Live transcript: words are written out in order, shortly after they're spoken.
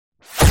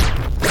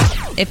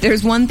If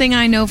there's one thing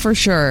I know for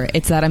sure,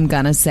 it's that I'm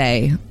gonna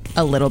say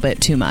a little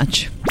bit too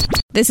much.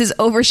 This is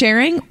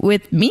Oversharing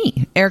with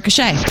me, Erica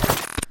Shea.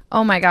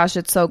 Oh my gosh,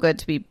 it's so good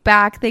to be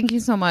back. Thank you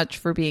so much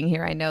for being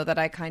here. I know that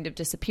I kind of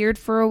disappeared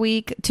for a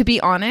week. To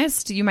be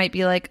honest, you might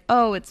be like,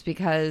 oh, it's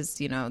because,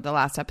 the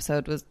last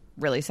episode was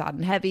really sad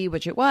and heavy,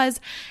 which it was.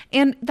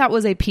 And that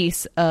was a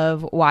piece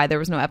of why there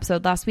was no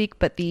episode last week.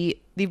 But the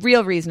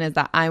real reason is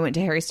that I went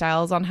to Harry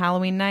Styles on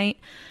Halloween night.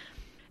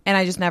 And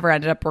I just never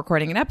ended up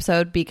recording an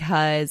episode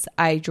because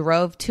I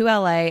drove to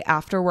LA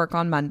after work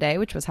on Monday,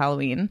 which was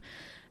Halloween,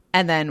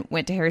 and then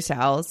went to Harry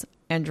Styles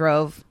and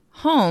drove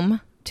home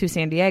to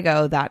San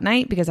Diego that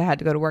night because I had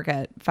to go to work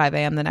at 5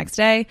 a.m. the next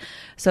day.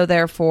 So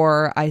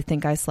therefore, I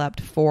think I slept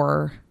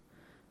for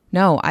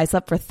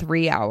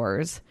 3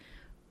 hours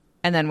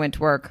and then went to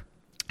work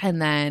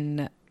and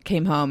then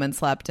came home and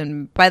slept.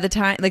 And by the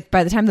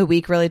time the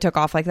week really took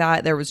off like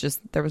that, there was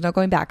no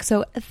going back.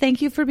 So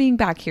thank you for being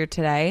back here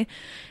today.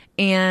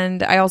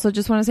 And I also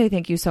just want to say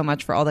thank you so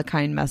much for all the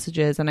kind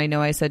messages. And I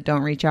know I said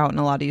don't reach out, and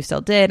a lot of you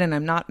still did. And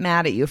I'm not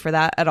mad at you for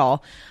that at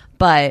all.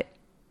 But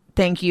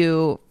thank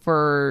you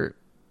for,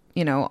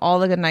 all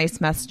the good,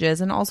 nice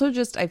messages. And also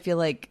just, I feel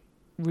like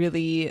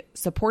really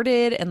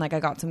supported. And like I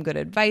got some good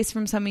advice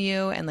from some of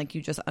you. And like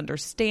you just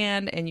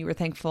understand. And you were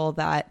thankful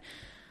that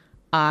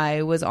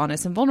I was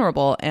honest and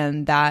vulnerable.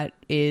 And that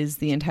is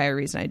the entire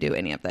reason I do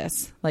any of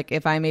this. Like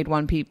if I made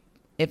one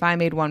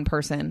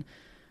person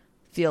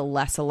feel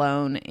less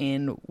alone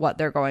in what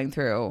they're going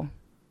through,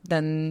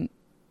 then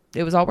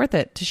it was all worth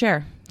it to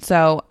share.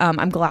 So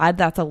I'm glad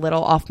that's a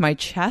little off my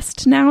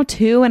chest now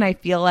too. And I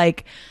feel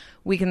like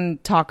we can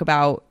talk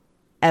about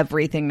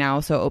everything now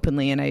so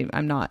openly, and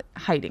I'm not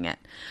hiding it.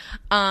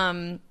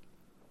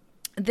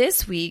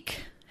 This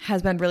week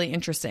has been really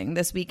interesting.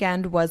 This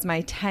weekend was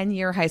my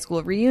 10-year high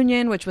school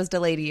reunion, which was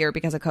delayed a year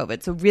because of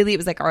COVID. So really it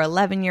was like our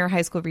 11-year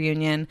high school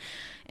reunion.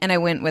 And I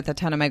went with a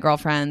ton of my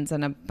girlfriends,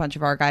 and a bunch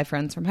of our guy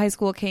friends from high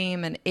school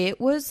came. And it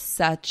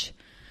was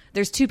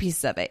there's two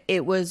pieces of it.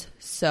 It was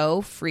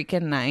so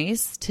freaking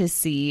nice to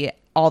see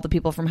all the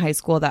people from high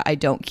school that I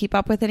don't keep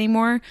up with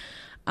anymore.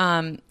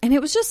 And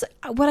it was just,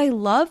 what I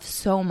love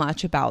so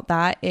much about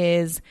that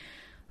is,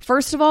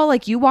 first of all,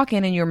 like you walk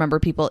in and you remember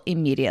people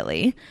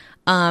immediately.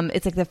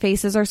 It's like the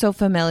faces are so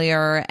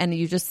familiar, and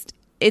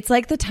it's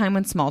like the time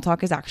when small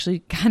talk is actually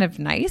kind of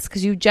nice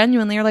because you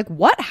genuinely are like,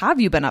 what have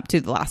you been up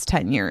to the last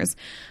 10 years?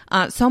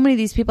 So many of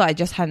these people I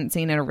just hadn't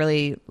seen in a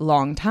really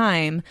long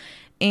time.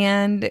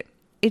 And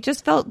it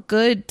just felt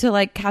good to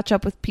like catch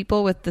up with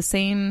people with the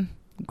same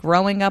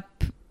growing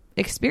up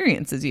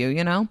experience as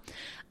you know?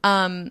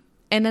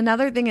 And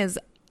another thing is,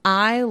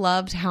 I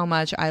loved how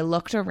much I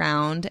looked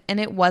around, and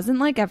it wasn't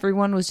like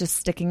everyone was just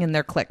sticking in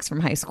their cliques from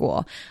high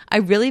school. I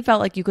really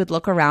felt like you could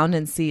look around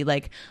and see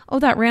like, oh,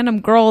 that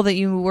random girl that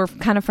you were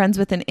kind of friends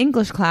with in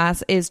English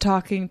class is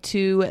talking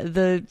to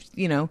the,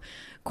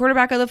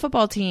 quarterback of the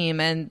football team,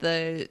 and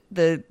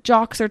the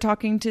jocks are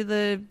talking to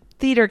the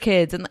theater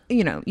kids, and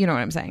you know what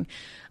I'm saying.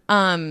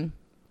 And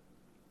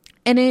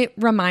it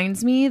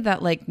reminds me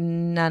that like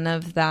none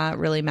of that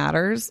really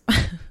matters.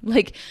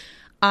 Like,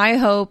 I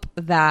hope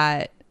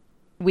that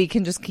we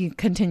can just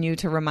continue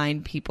to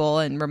remind people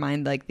and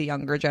remind like the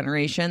younger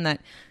generation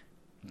that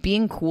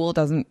being cool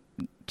doesn't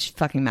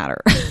fucking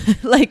matter.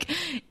 Like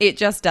it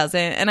just doesn't.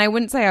 And I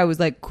wouldn't say I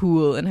was like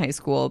cool in high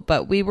school,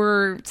 but we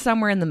were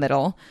somewhere in the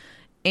middle,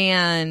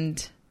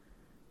 and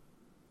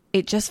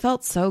it just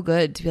felt so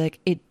good to be like,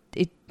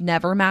 it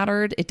never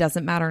mattered. It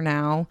doesn't matter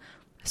now.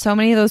 So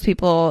many of those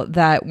people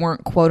that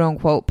weren't quote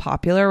unquote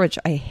popular, which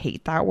I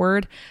hate that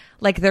word,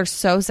 like they're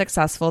so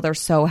successful. They're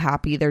so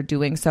happy. They're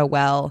doing so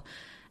well.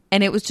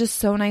 And it was just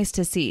so nice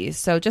to see.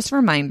 So just a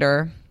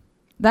reminder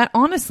that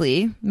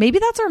honestly, maybe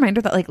that's a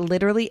reminder that like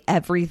literally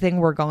everything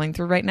we're going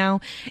through right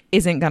now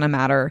isn't going to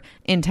matter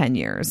in 10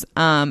 years.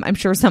 I'm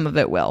sure some of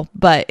it will,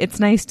 but it's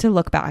nice to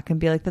look back and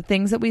be like, the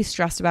things that we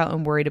stressed about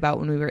and worried about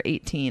when we were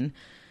 18,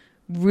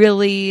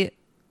 really,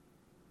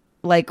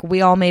 like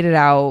we all made it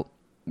out.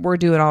 We're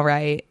doing all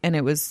right. And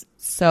it was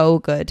so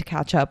good to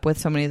catch up with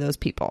so many of those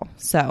people.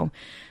 So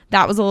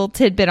that was a little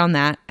tidbit on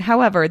that.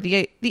 However,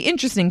 the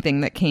interesting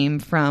thing that came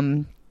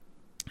from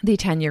the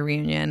 10-year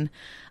reunion,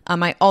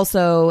 I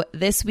also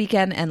this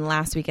weekend and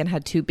last weekend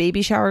had 2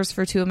 baby showers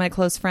for 2 of my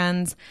close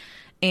friends.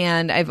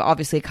 And I've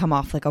obviously come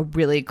off like a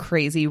really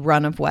crazy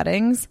run of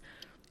weddings.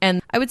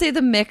 And I would say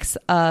the mix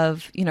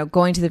of,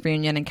 going to the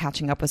reunion and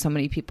catching up with so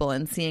many people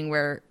and seeing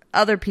where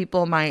other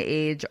people my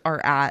age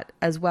are at,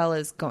 as well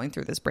as going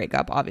through this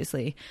breakup,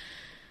 obviously,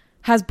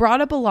 has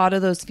brought up a lot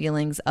of those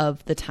feelings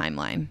of the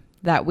timeline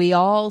that we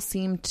all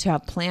seem to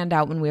have planned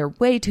out when we were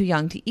way too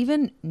young to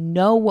even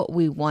know what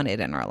we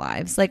wanted in our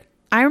lives. Like,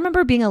 I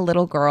remember being a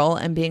little girl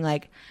and being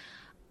like,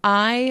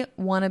 I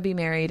want to be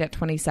married at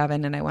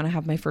 27 and I want to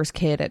have my first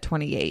kid at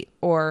 28.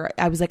 Or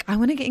I was like, I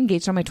want to get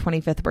engaged on my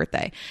 25th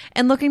birthday.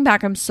 And looking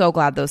back, I'm so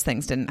glad those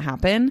things didn't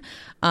happen.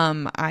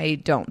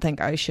 I don't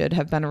think I should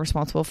have been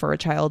responsible for a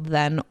child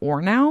then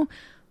or now.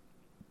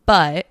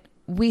 But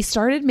we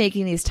started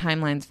making these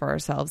timelines for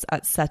ourselves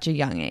at such a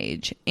young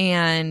age.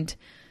 And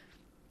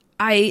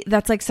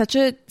that's like such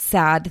a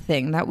sad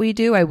thing that we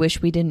do. I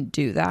wish we didn't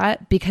do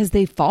that because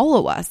they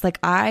follow us. Like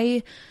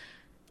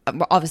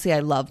obviously I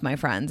love my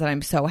friends and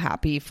I'm so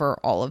happy for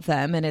all of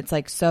them. And it's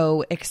like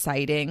so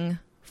exciting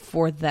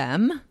for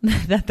them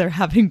that they're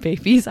having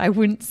babies. I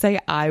wouldn't say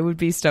I would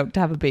be stoked to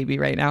have a baby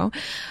right now.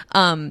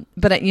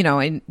 But you know,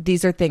 and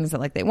these are things that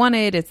like they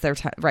wanted, it's their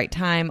right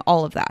time,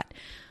 all of that.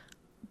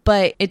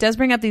 But it does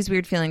bring up these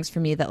weird feelings for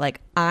me that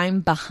like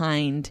I'm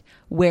behind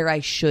where I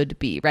should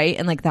be, right?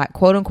 And like that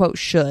quote unquote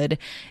should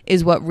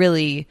is what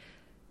really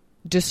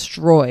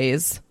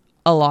destroys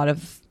a lot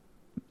of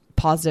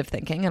positive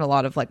thinking and a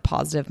lot of like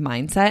positive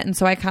mindset. And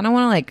so I kind of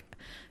want to like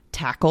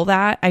tackle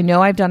that. I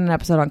know I've done an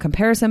episode on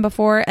comparison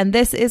before, and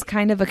this is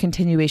kind of a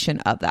continuation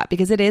of that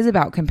because it is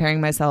about comparing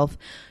myself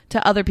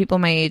to other people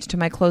my age, to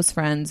my close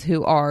friends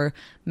who are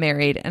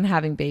married and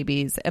having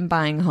babies and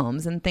buying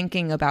homes and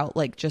thinking about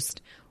like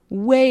just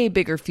way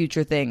bigger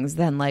future things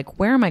than like,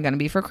 where am I going to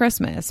be for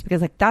Christmas?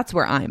 Because like, that's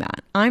where I'm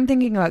at. I'm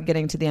thinking about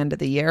getting to the end of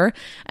the year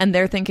and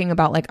they're thinking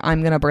about like, I'm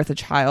going to birth a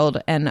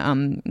child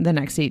and the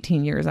next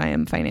 18 years I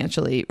am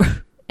financially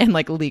and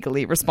like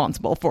legally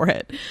responsible for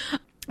it.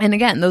 And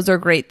again, those are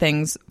great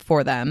things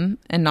for them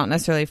and not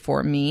necessarily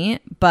for me,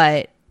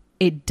 but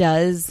it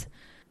does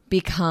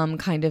become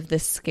kind of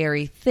this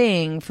scary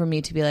thing for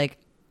me to be like,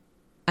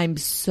 I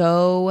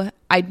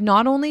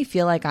not only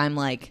feel like I'm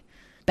like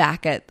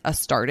back at a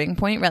starting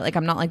point, right? Like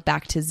I'm not like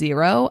back to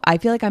 0. I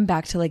feel like I'm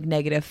back to like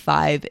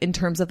 -5 in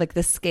terms of like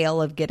the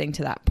scale of getting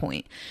to that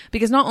point.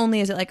 Because not only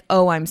is it like,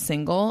 oh, I'm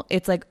single,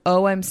 it's like,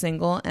 oh, I'm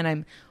single and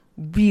I'm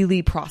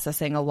really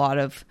processing a lot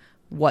of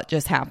what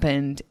just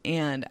happened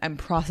and I'm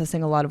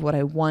processing a lot of what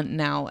I want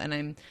now, and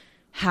I'm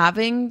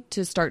having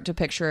to start to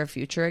picture a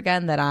future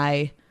again that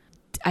I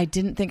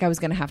didn't think I was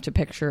going to have to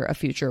picture a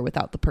future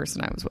without the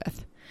person I was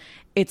with.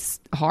 It's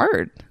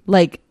hard,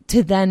 like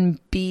to then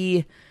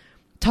be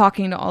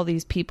talking to all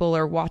these people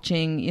or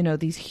watching, you know,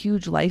 these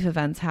huge life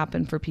events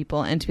happen for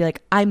people and to be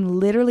like, I'm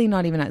literally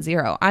not even at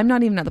 0. I'm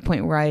not even at the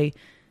point where I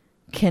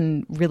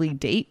can really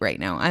date right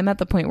now. I'm at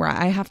the point where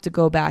I have to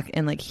go back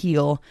and like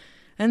heal.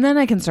 And then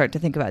I can start to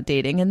think about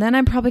dating. And then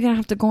I'm probably going to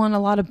have to go on a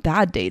lot of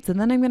bad dates. And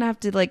then I'm going to have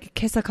to like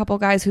kiss a couple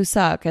guys who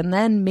suck. And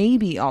then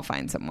maybe I'll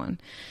find someone.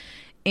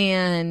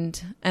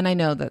 And I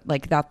know that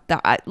like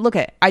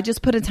I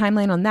just put a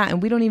timeline on that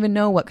and we don't even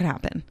know what could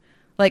happen.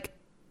 Like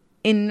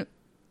in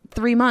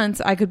 3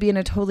 months, I could be in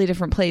a totally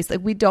different place. Like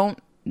we don't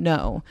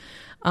know.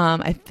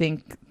 I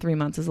think 3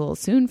 months is a little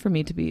soon for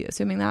me to be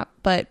assuming that.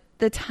 But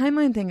the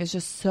timeline thing is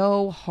just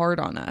so hard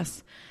on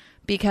us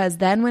because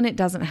then when it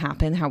doesn't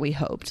happen how we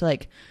hoped,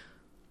 like,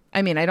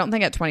 I mean, I don't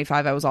think at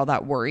 25 I was all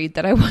that worried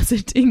that I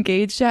wasn't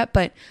engaged yet,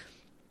 but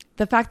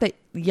the fact that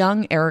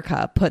young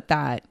Erica put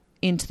that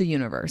into the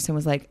universe and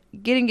was like,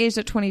 get engaged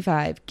at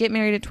 25, get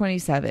married at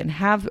 27,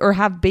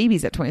 have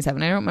babies at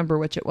 27. I don't remember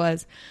which it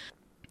was.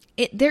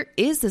 There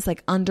is this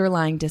like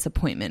underlying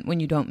disappointment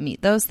when you don't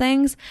meet those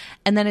things.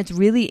 And then it's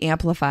really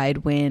amplified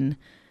when,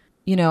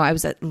 you know, I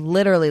was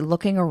literally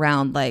looking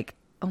around like,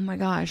 oh my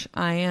gosh,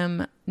 I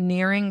am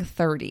nearing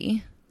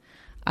 30.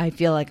 I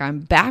feel like I'm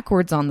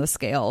backwards on the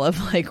scale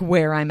of like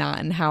where I'm at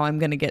and how I'm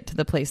going to get to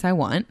the place I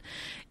want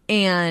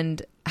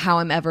and how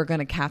I'm ever going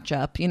to catch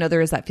up. You know,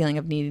 there is that feeling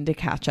of needing to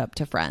catch up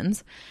to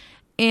friends.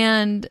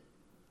 And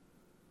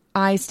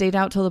I stayed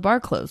out till the bar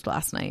closed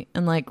last night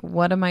and like,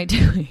 what am I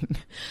doing?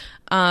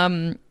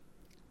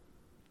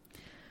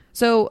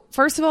 So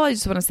first of all, I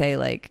just want to say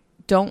like,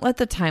 don't let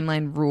the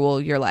timeline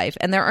rule your life.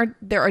 And there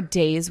are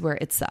days where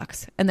it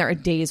sucks. And there are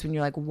days when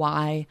you're like,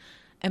 why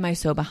am I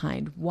so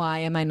behind? Why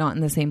am I not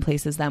in the same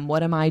place as them?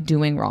 What am I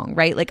doing wrong?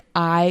 Right? Like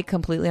I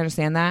completely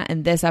understand that.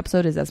 And this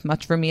episode is as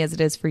much for me as it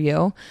is for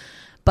you.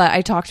 But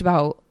I talked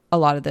about a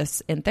lot of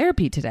this in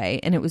therapy today.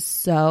 And it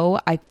was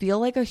I feel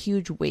like a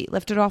huge weight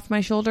lifted off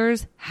my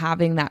shoulders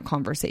having that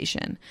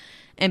conversation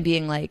and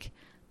being like,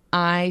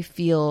 it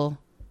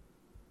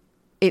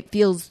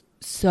feels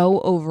so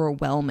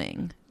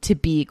overwhelming to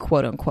be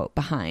quote unquote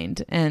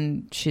behind.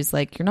 And she's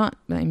like, you're not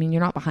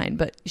behind,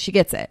 but she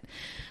gets it.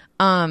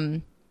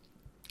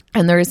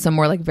 And there is some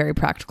more like very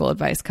practical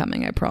advice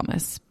coming, I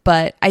promise.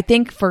 But I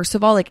think first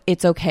of all, like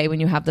it's okay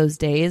when you have those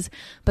days,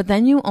 but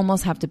then you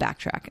almost have to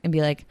backtrack and be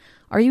like,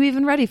 are you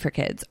even ready for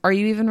kids? Are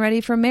you even ready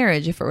for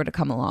marriage if it were to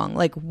come along?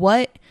 Like,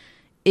 what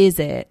is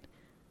it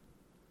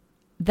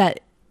that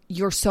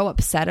you're so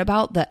upset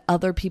about that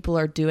other people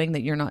are doing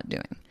that you're not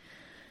doing?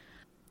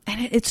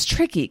 And it's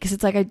tricky because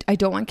it's like, I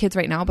don't want kids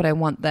right now, but I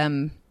want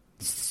them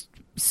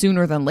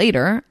sooner than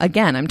later.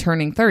 Again, I'm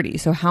turning 30.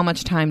 So how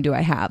much time do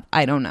I have?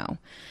 I don't know.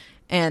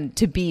 And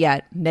to be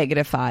at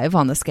 -5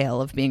 on the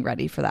scale of being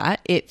ready for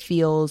that, it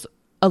feels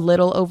a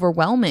little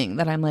overwhelming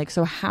that I'm like,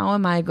 so how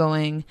am I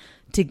going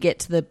to get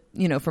to the,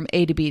 you know, from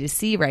A to B to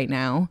C right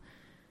now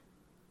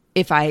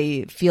if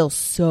I feel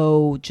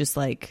so just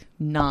like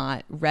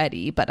not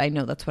ready, but I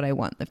know that's what I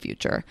want in the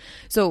future.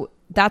 So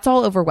that's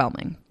all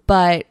overwhelming.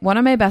 But one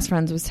of my best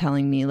friends was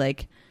telling me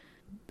like,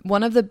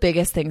 one of the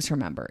biggest things to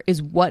remember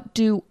is what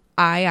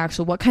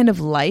kind of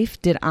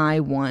life did I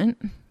want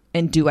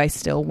and do I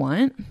still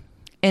want?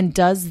 And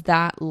does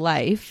that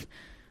life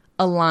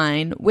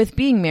align with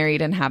being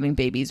married and having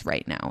babies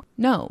right now?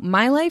 No,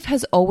 my life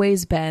has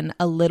always been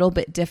a little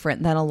bit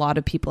different than a lot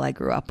of people I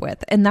grew up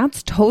with. And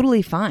that's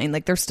totally fine.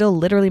 Like, they're still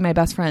literally my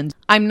best friends.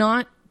 I'm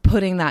not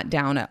putting that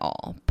down at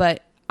all,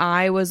 but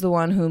I was the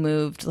one who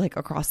moved like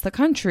across the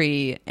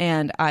country,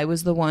 and I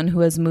was the one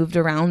who has moved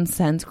around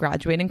since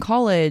graduating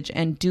college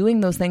and doing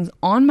those things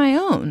on my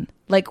own,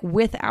 like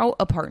without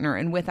a partner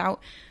and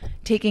without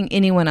taking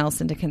anyone else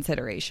into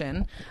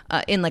consideration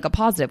in like a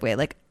positive way.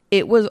 Like,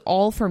 it was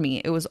all for me.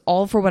 It was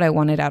all for what I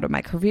wanted out of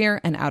my career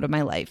and out of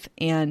my life.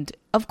 And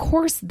of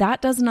course,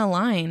 that doesn't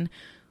align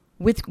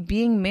with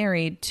being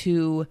married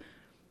to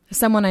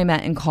someone I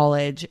met in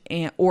college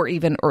or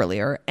even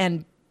earlier,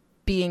 and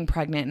being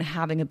pregnant and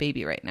having a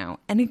baby right now.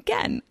 And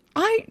again,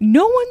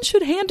 no one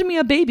should hand me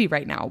a baby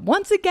right now.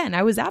 Once again,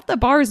 I was at the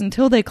bars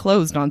until they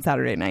closed on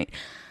Saturday night.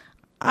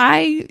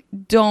 I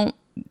don't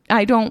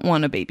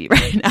want a baby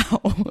right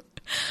now.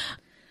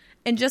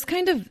 And just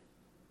kind of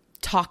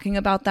talking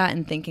about that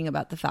and thinking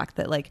about the fact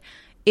that like,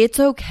 it's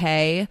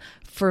okay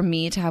for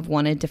me to have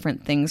wanted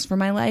different things for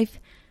my life,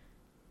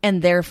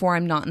 and therefore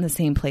I'm not in the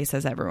same place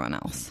as everyone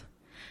else.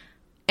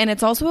 And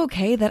it's also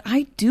okay that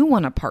I do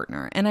want a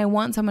partner and I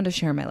want someone to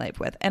share my life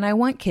with, and I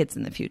want kids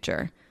in the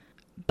future.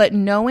 But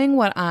knowing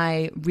what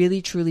I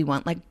really truly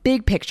want, like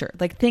big picture,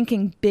 like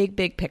thinking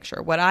big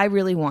picture, what I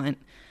really want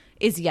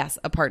is, yes,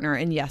 a partner,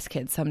 and yes,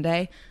 kids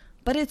someday.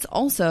 But it's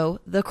also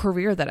the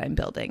career that I'm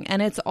building.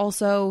 And it's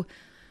also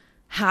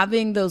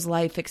having those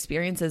life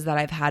experiences that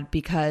I've had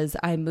because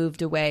I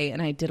moved away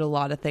and I did a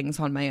lot of things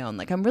on my own.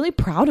 Like, I'm really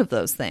proud of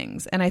those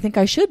things, and I think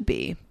I should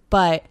be.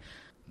 But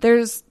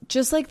there's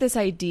just like this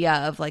idea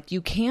of like,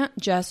 you can't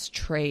just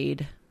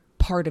trade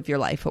part of your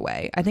life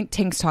away. I think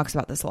Tinks talks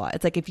about this a lot.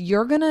 It's like, if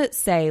you're going to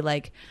say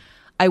like,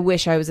 I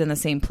wish I was in the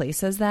same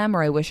place as them,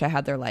 or I wish I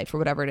had their life, or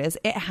whatever it is,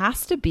 it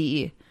has to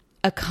be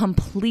a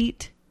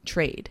complete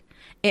trade.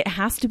 It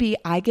has to be,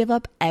 I give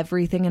up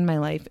everything in my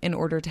life in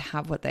order to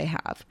have what they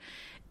have.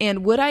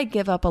 And would I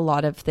give up a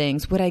lot of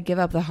things? Would I give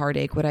up the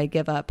heartache? Would I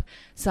give up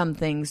some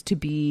things to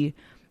be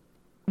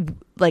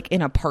like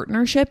in a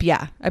partnership?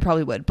 Yeah, I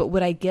probably would. But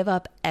would I give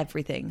up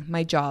everything?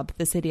 My job,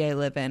 the city I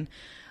live in,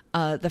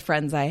 the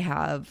friends I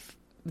have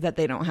that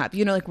they don't have,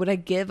 like, would I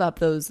give up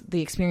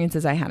the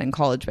experiences I had in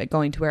college by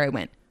going to where I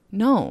went?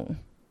 No.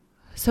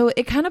 So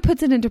it kind of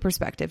puts it into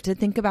perspective to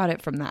think about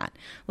it from that.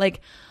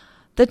 Like,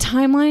 the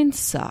timeline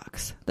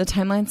sucks. The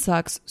timeline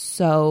sucks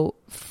so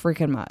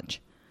freaking much.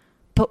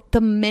 But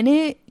the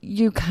minute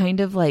you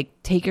kind of like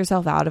take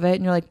yourself out of it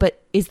and you're like,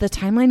 but is the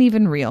timeline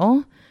even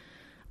real?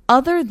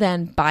 Other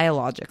than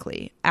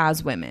biologically,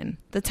 as women,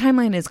 the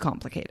timeline is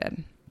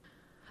complicated.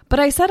 But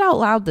I said out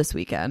loud this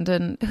weekend,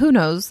 and who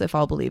knows if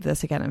I'll believe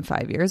this again in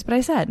 5 years, but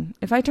I said,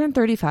 if I turn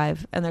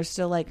 35 and there's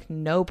still like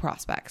no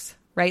prospects,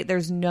 right?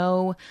 There's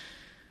no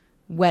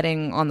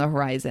wedding on the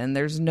horizon,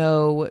 there's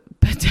no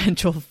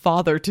potential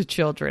father to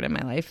children in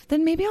my life,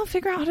 then maybe I'll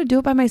figure out how to do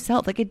it by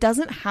myself. Like, it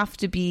doesn't have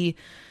to be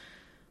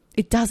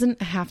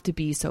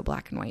so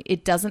black and white.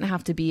 It doesn't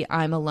have to be,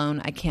 I'm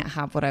alone, I can't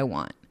have what I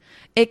want.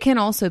 It can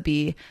also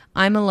be,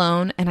 I'm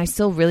alone and I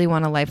still really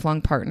want a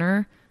lifelong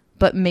partner,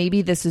 but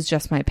maybe this is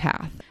just my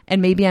path.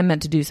 And maybe I'm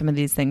meant to do some of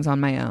these things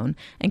on my own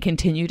and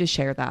continue to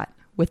share that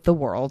with the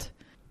world.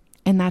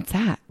 And that's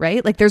that,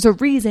 right? Like, there's a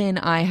reason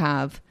I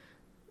have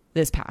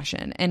this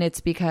passion. And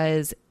it's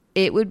because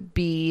it would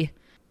be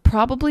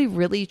probably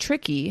really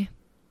tricky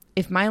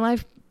if my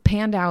life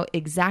panned out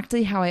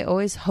exactly how I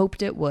always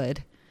hoped it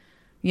would,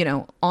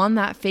 on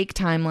that fake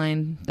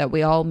timeline that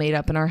we all made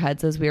up in our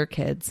heads as we were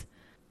kids.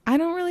 I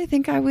don't really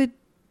think I would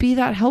be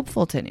that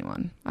helpful to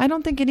anyone. I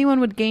don't think anyone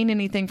would gain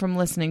anything from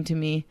listening to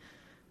me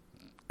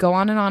go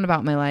on and on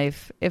about my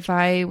life if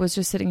I was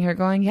just sitting here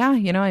going, yeah,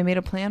 I made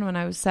a plan when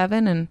I was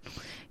 7 and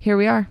here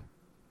we are.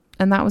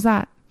 And that was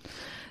that.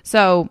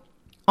 So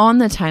on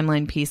the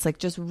timeline piece, like,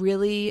 just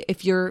really,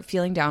 if you're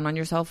feeling down on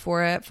yourself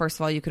for it, first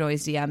of all, you can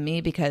always DM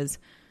me, because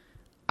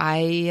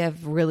I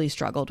have really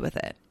struggled with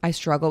it. I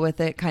struggle with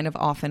it kind of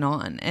off and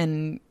on.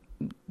 And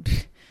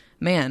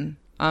man,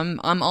 I'm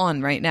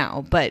on right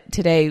now, but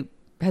today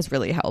has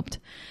really helped.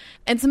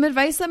 And some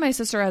advice that my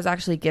sister has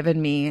actually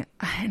given me,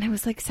 and it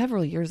was like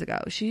several years ago,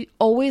 she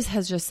always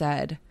has just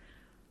said,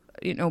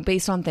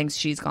 based on things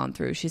she's gone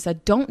through, she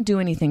said, don't do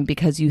anything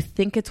because you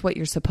think it's what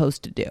you're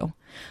supposed to do.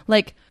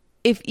 Like,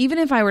 even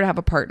if I were to have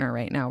a partner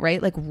right now,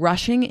 right? Like,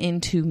 rushing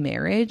into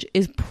marriage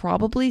is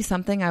probably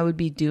something I would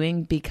be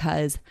doing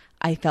because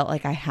I felt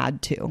like I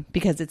had to,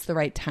 because it's the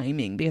right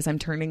timing, because I'm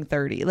turning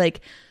 30.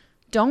 Like,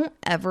 don't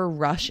ever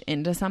rush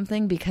into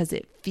something because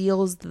it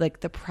feels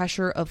like the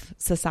pressure of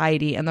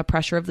society and the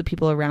pressure of the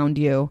people around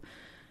you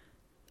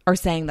are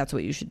saying that's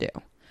what you should do,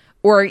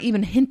 or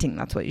even hinting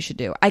that's what you should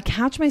do. I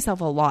catch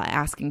myself a lot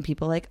asking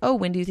people like, oh,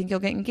 when do you think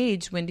you'll get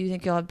engaged? When do you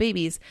think you'll have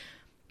babies?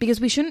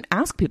 Because we shouldn't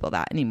ask people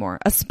that anymore,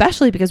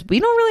 especially because we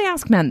don't really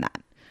ask men that.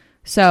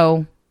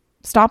 So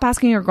stop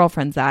asking your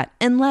girlfriends that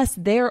unless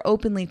they're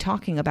openly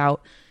talking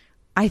about,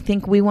 I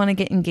think we want to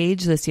get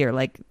engaged this year,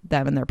 like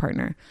them and their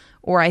partner.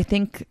 or I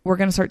think we're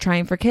going to start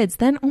trying for kids,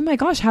 then, oh my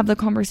gosh, have the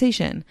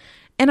conversation.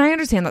 And I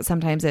understand that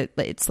sometimes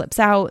it slips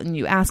out and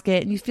you ask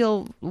it and you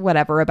feel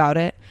whatever about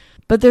it.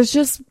 But there's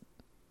just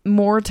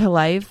more to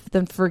life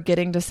than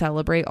forgetting to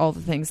celebrate all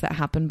the things that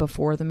happen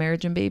before the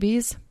marriage and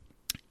babies.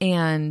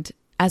 And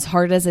as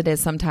hard as it is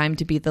sometimes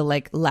to be the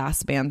like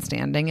last man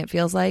standing, it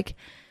feels like,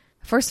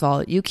 first of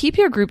all, you keep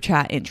your group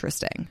chat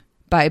interesting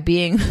by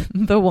being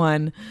the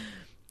one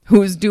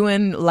who's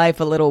doing life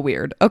a little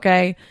weird.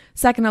 Okay.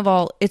 Second of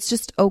all, it's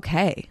just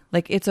okay.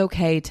 Like, it's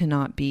okay to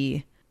not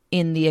be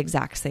in the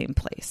exact same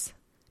place.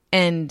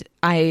 And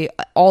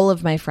all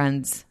of my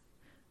friends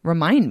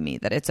remind me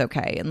that it's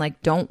okay and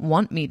like don't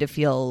want me to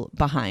feel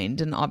behind.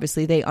 And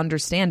obviously they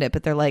understand it,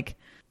 but they're like,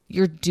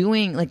 you're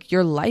doing, like,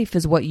 your life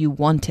is what you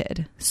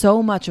wanted.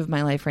 So much of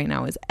my life right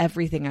now is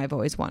everything I've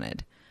always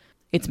wanted.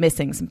 It's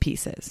missing some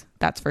pieces,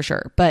 that's for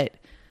sure. But,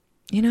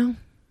 you know,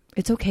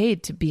 it's okay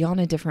to be on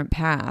a different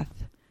path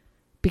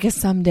because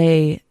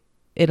someday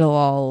it'll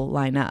all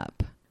line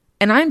up.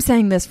 And I'm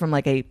saying this from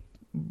like a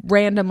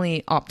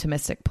randomly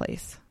optimistic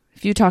place.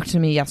 If you talked to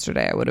me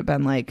yesterday, I would have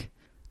been like,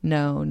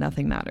 no,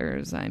 nothing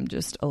matters. I'm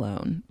just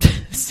alone.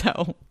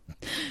 So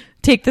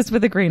take this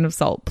with a grain of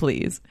salt,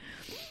 please.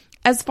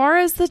 As far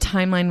as the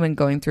timeline when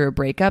going through a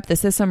breakup,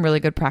 this is some really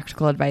good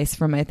practical advice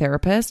from my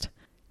therapist.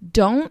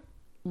 Don't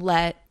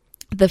let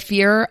the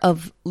fear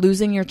of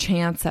losing your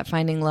chance at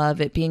finding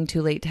love, it being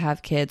too late to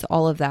have kids,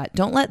 all of that,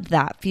 don't let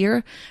that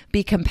fear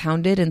be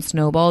compounded and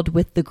snowballed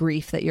with the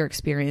grief that you're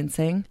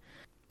experiencing,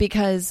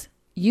 because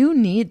you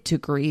need to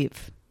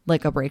grieve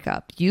like a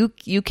breakup. You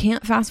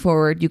can't fast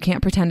forward. You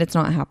can't pretend it's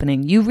not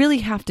happening. You really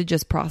have to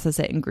just process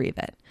it and grieve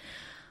it.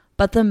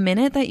 But the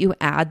minute that you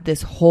add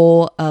this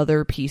whole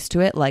other piece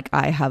to it, like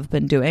I have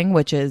been doing,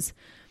 which is,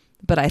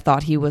 but I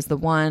thought he was the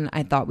one,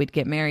 I thought we'd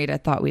get married, I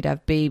thought we'd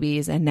have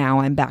babies, and now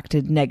I'm back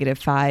to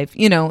 -5,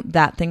 you know,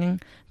 that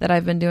thing that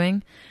I've been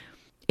doing,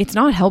 it's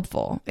not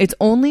helpful. It's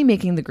only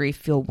making the grief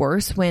feel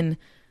worse when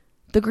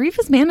the grief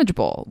is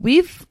manageable.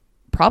 We've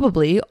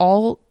probably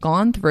all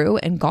gone through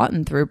and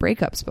gotten through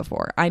breakups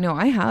before. I know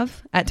I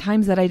have, at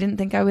times that I didn't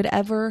think I would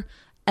ever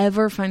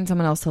find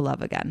someone else to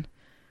love again.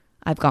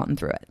 I've gotten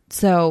through it.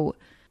 So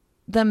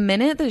the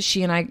minute that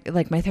she and I,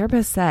 like my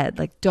therapist said,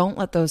 like, don't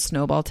let those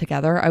snowball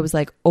together, I was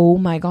like, oh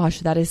my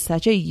gosh, that is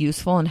such a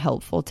useful and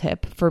helpful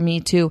tip for me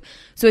too.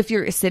 So if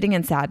you're sitting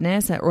in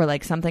sadness or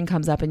like something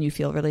comes up and you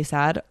feel really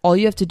sad, all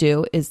you have to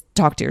do is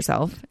talk to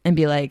yourself and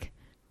be like,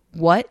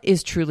 what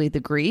is truly the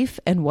grief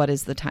and what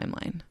is the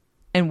timeline?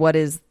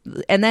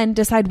 And then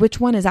decide which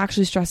one is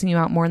actually stressing you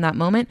out more in that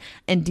moment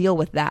and deal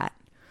with that.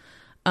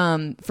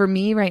 For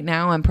me right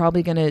now, I'm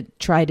probably going to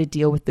try to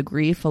deal with the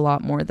grief a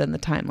lot more than the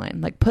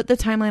timeline. Like, put the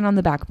timeline on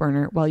the back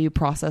burner while you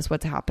process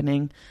what's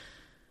happening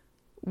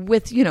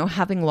with, you know,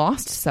 having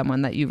lost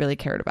someone that you really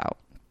cared about.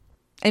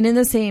 And in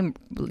the same,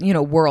 you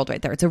know, world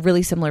right there, it's a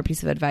really similar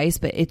piece of advice,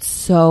 but it's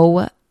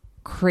so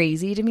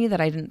crazy to me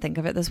that I didn't think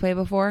of it this way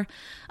before.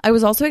 I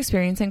was also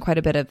experiencing quite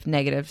a bit of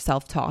negative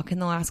self-talk in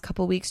the last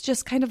couple of weeks,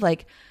 just kind of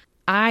like,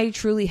 I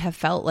truly have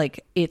felt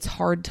like it's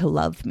hard to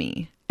love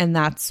me. And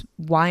that's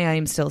why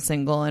I'm still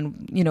single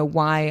and, you know,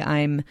 why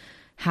I'm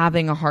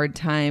having a hard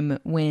time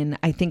when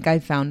I think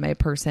I've found my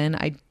person.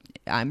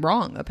 I'm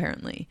wrong,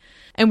 apparently.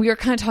 And we were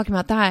kind of talking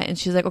about that. And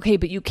she's like, okay,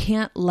 but you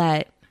can't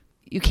let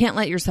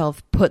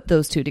yourself put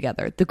those two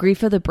together. The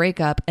grief of the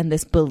breakup and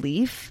this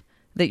belief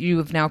that you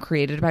have now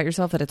created about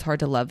yourself that it's hard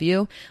to love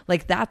you.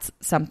 Like, that's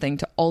something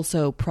to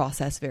also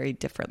process very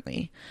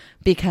differently,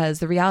 because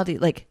the reality,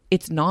 like,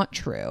 it's not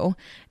true.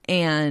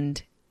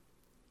 And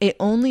it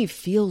only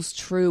feels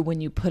true when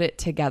you put it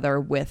together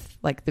with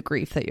like the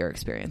grief that you're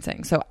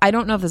experiencing. So I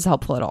don't know if this is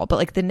helpful at all, but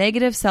like the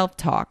negative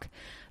self-talk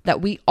that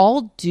we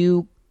all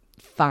do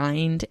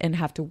find and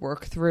have to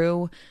work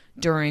through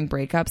during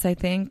breakups, I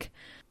think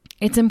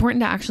it's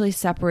important to actually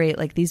separate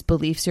like these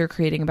beliefs you're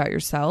creating about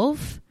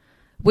yourself,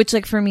 which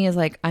like for me is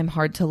like, I'm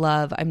hard to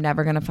love. I'm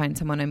never going to find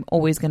someone. I'm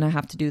always going to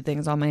have to do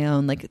things on my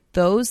own. Like,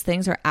 those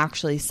things are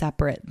actually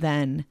separate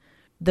than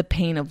the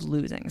pain of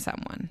losing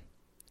someone.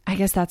 I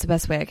guess that's the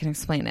best way I can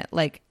explain it.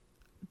 Like,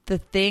 the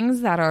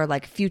things that are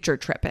like future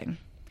tripping.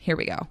 Here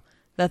we go.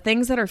 The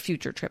things that are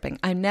future tripping.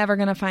 I'm never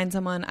going to find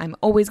someone. I'm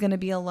always going to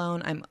be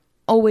alone. I'm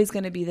always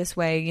going to be this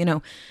way. You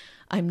know,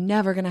 I'm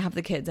never going to have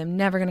the kids. I'm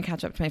never going to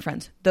catch up to my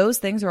friends. Those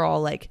things are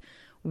all like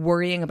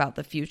worrying about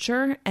the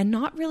future and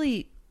not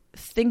really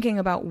thinking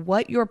about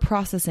what you're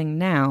processing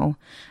now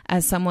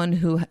as someone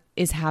who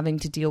is having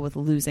to deal with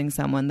losing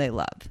someone they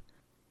love.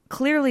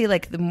 Clearly,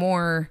 like, the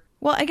more...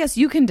 Well, I guess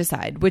you can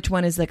decide which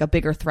one is like a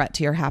bigger threat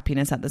to your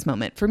happiness at this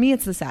moment. For me,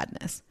 it's the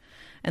sadness,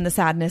 and the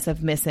sadness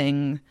of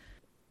missing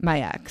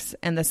my ex,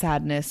 and the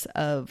sadness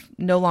of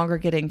no longer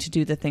getting to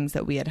do the things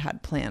that we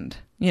had planned,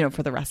 you know,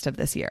 for the rest of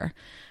this year,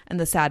 and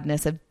the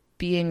sadness of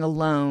being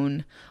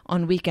alone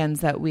on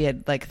weekends that we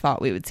had like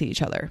thought we would see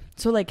each other.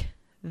 So like,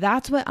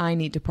 that's what I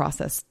need to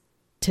process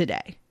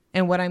today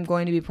and what I'm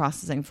going to be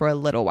processing for a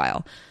little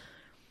while.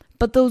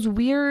 But those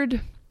weird,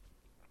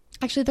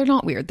 actually, they're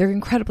not weird. They're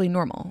incredibly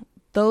normal.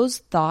 Those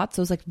thoughts,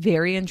 those like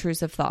very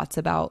intrusive thoughts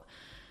about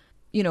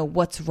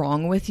what's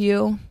wrong with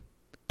you,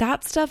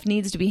 that stuff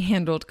needs to be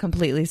handled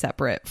completely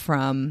separate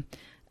from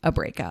a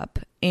breakup.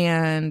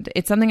 And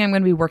it's something I'm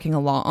going to be working a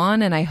lot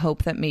on. And I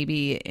hope that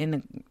maybe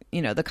in,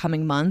 the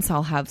coming months,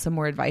 I'll have some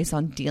more advice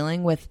on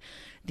dealing with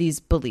these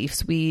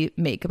beliefs we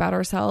make about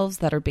ourselves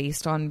that are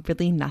based on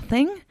really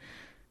nothing,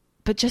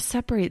 but just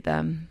separate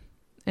them.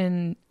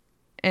 And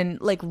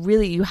like,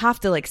 really, you have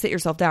to like sit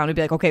yourself down and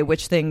be like, okay,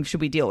 which thing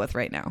should we deal with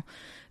right now?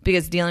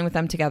 Because dealing with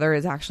them together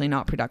is actually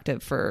not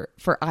productive for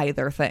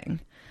either thing.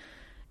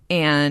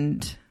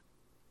 And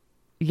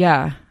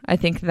yeah, I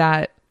think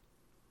that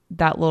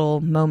little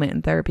moment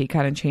in therapy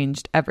kind of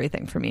changed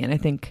everything for me. And I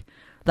think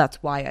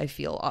that's why I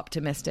feel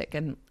optimistic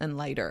and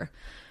lighter.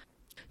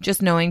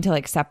 Just knowing to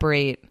like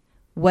separate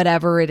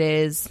whatever it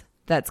is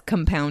that's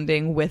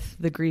compounding with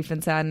the grief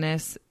and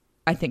sadness,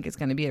 I think is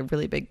going to be a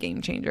really big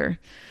game changer.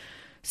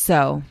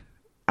 So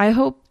I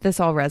hope this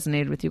all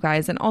resonated with you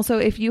guys. And also,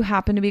 if you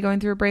happen to be going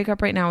through a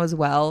breakup right now as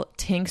well,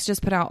 Tinks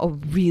just put out a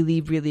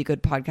really, really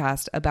good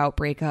podcast about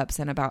breakups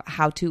and about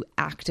how to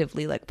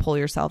actively like pull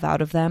yourself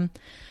out of them.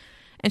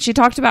 And she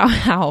talked about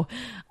how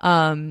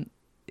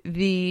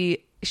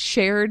the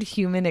shared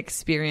human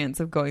experience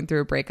of going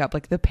through a breakup,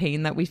 like the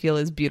pain that we feel,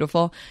 is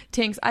beautiful.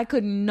 Tinks, I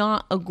could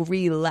not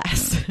agree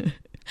less.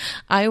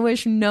 I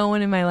wish no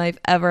one in my life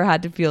ever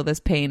had to feel this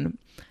pain.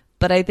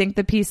 But I think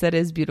the piece that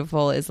is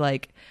beautiful is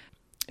like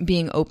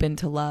being open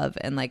to love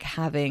and like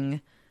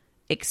having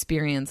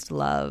experienced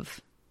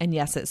love. And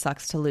yes, it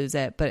sucks to lose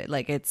it, but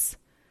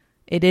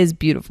it is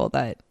beautiful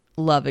that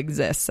love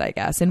exists, I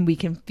guess, and we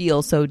can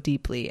feel so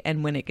deeply,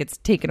 and when it gets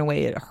taken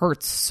away it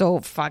hurts so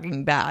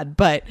fucking bad.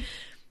 But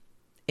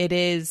it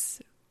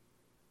is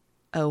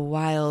a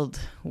wild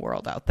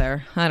world out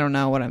there. I don't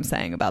know what I'm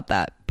saying about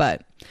that.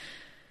 But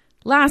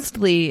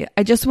lastly,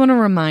 I just want to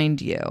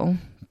remind you,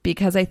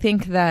 because I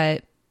think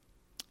that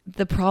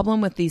the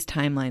problem with these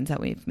timelines that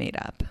we've made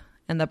up,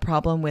 and the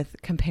problem with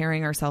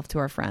comparing ourselves to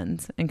our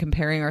friends and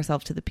comparing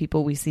ourselves to the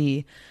people we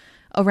see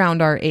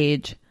around our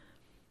age,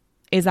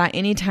 is that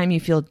anytime you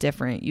feel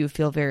different, you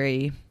feel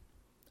very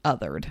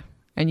othered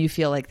and you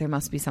feel like there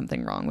must be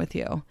something wrong with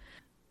you.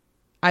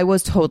 I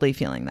was totally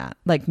feeling that,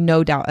 like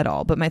no doubt at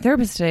all. But my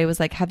therapist today was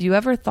like, have you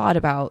ever thought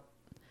about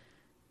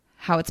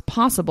how it's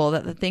possible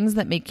that the things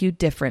that make you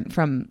different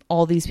from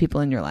all these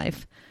people in your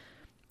life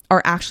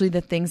are actually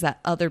the things that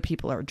other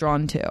people are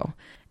drawn to?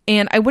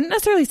 And I wouldn't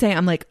necessarily say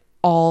I'm like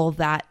all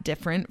that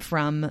different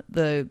from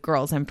the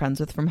girls I'm friends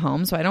with from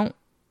home. So I don't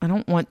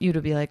want you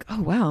to be like,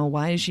 oh, wow,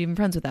 why is she even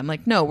friends with them?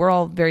 Like, no, we're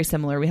all very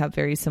similar. We have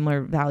very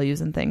similar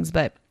values and things.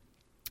 But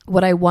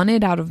what I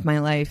wanted out of my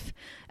life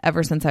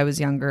ever since I was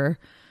younger,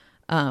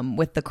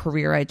 with the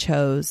career I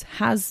chose,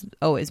 has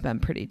always been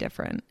pretty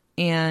different.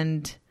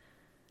 And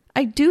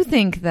I do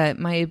think that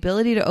my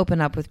ability to open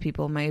up with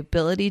people, my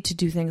ability to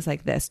do things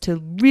like this, to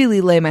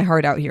really lay my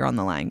heart out here on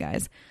the line,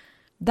 guys,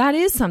 that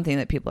is something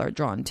that people are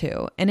drawn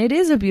to. And it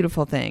is a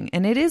beautiful thing.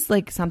 And it is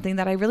like something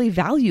that I really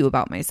value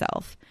about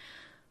myself.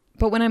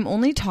 But when I'm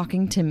only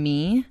talking to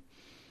me,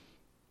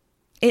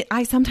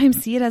 I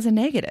sometimes see it as a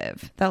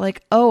negative, that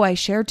like, oh, I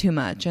share too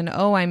much, and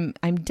oh, I'm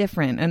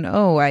different, and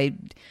oh, I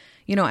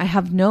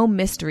have no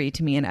mystery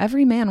to me, and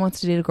every man wants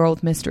to date a girl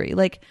with mystery.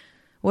 Like,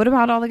 what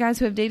about all the guys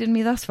who have dated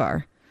me thus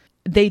far?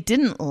 They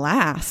didn't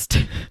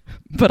last,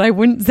 but I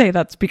wouldn't say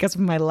that's because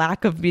of my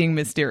lack of being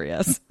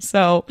mysterious.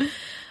 So,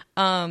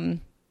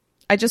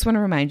 I just want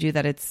to remind you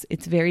that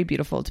it's very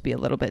beautiful to be a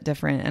little bit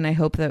different. And I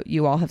hope that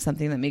you all have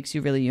something that makes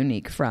you really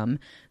unique from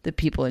the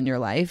people in your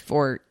life.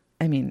 Or,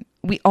 I mean,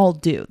 we all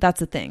do. That's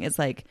the thing. It's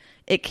like,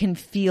 it can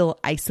feel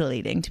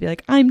isolating to be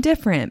like, I'm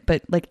different,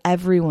 but like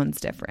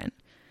everyone's different.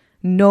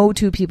 No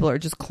two people are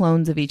just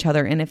clones of each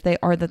other. And if they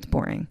are, that's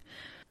boring.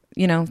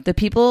 The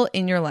people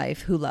in your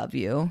life who love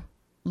you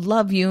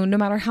no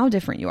matter how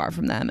different you are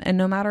from them, and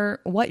no matter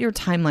what your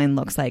timeline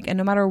looks like, and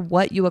no matter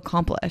what you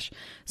accomplish.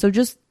 So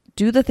just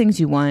do the things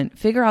you want,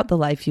 figure out the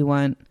life you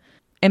want,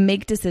 and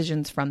make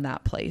decisions from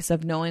that place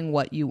of knowing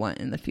what you want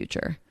in the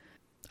future.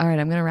 All right,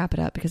 I'm going to wrap it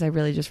up because I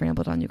really just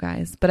rambled on you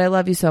guys. But I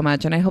love you so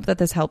much, and I hope that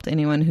this helped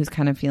anyone who's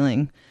kind of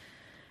feeling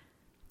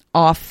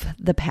off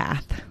the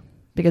path,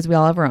 because we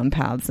all have our own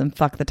paths, and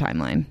fuck the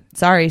timeline.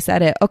 Sorry,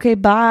 said it. Okay,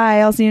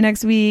 bye. I'll see you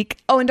next week.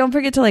 Oh, and don't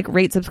forget to like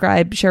rate,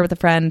 subscribe, share with a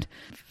friend,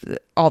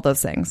 all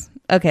those things.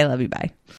 Okay, love you. Bye.